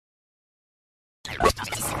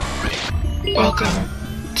Welcome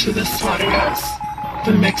to the Slaughterhouse,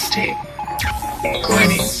 the mixtape.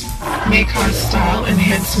 Gwenny's Make Hard Style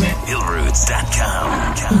Enhancement.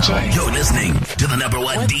 Hillroots.com. Enjoy. You're listening to the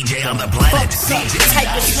 #1 DJ on the planet.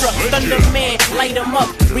 Tyga struck, Thunderman, light 'em up.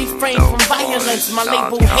 Refrain from violence. My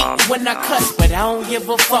label hate when I cuss, but I don't give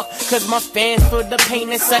a fuck. Cause my fans feel the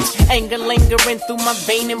pain and such. Anger lingering through my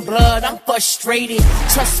vein and blood. I'm frustrated.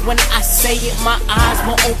 Trust when I say it, my eyes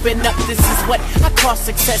will open up. This is what I call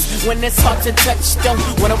success when it's hard to touch. Don't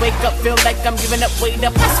wanna wake up, feel like I'm giving up, wait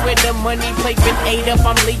up. I swear the money plate been ate up.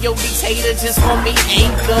 I'm Leo, these haters just for me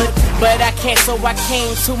ain't good. But I can't, so I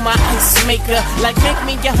came to my ice maker. Like, make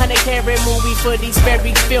me a 100-carat movie for these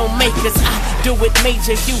fairy filmmakers. I do it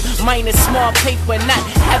major, you minus small paper. Not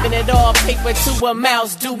having it all paper to a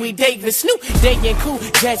mouse. Dewey Davis, new day and cool.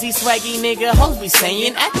 Jazzy, swaggy nigga, hoes be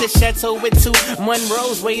saying. At the chateau with 2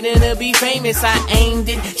 Monroes, waiting to be famous. I aimed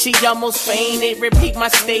it, she almost fainted. Repeat my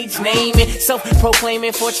stage name and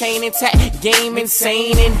self-proclaiming for chain and tat game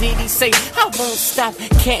insane. And did he say, I won't stop,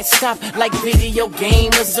 can't stop like video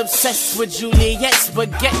gamers. Obsessed with Juliet's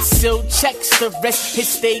baguette, still checks the rest. His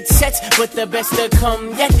stage sets, but the best to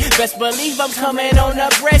come yet. Best believe I'm coming on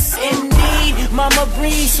the breast. Indeed, mama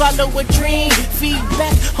breathe, swallow a dream.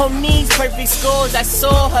 Feedback on knees, perfect scores. I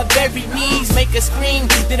saw her very knees make a scream.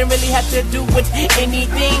 Didn't really have to do with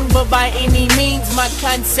anything, but by any means, my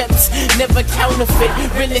concepts never counterfeit.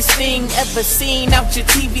 Realest thing ever seen out your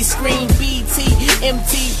TV screen. BT,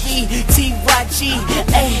 MTV, TYG.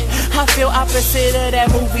 Ay, I feel opposite of that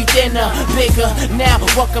movie dinner. Bigger now,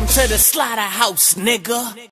 welcome to the slaughterhouse, nigga.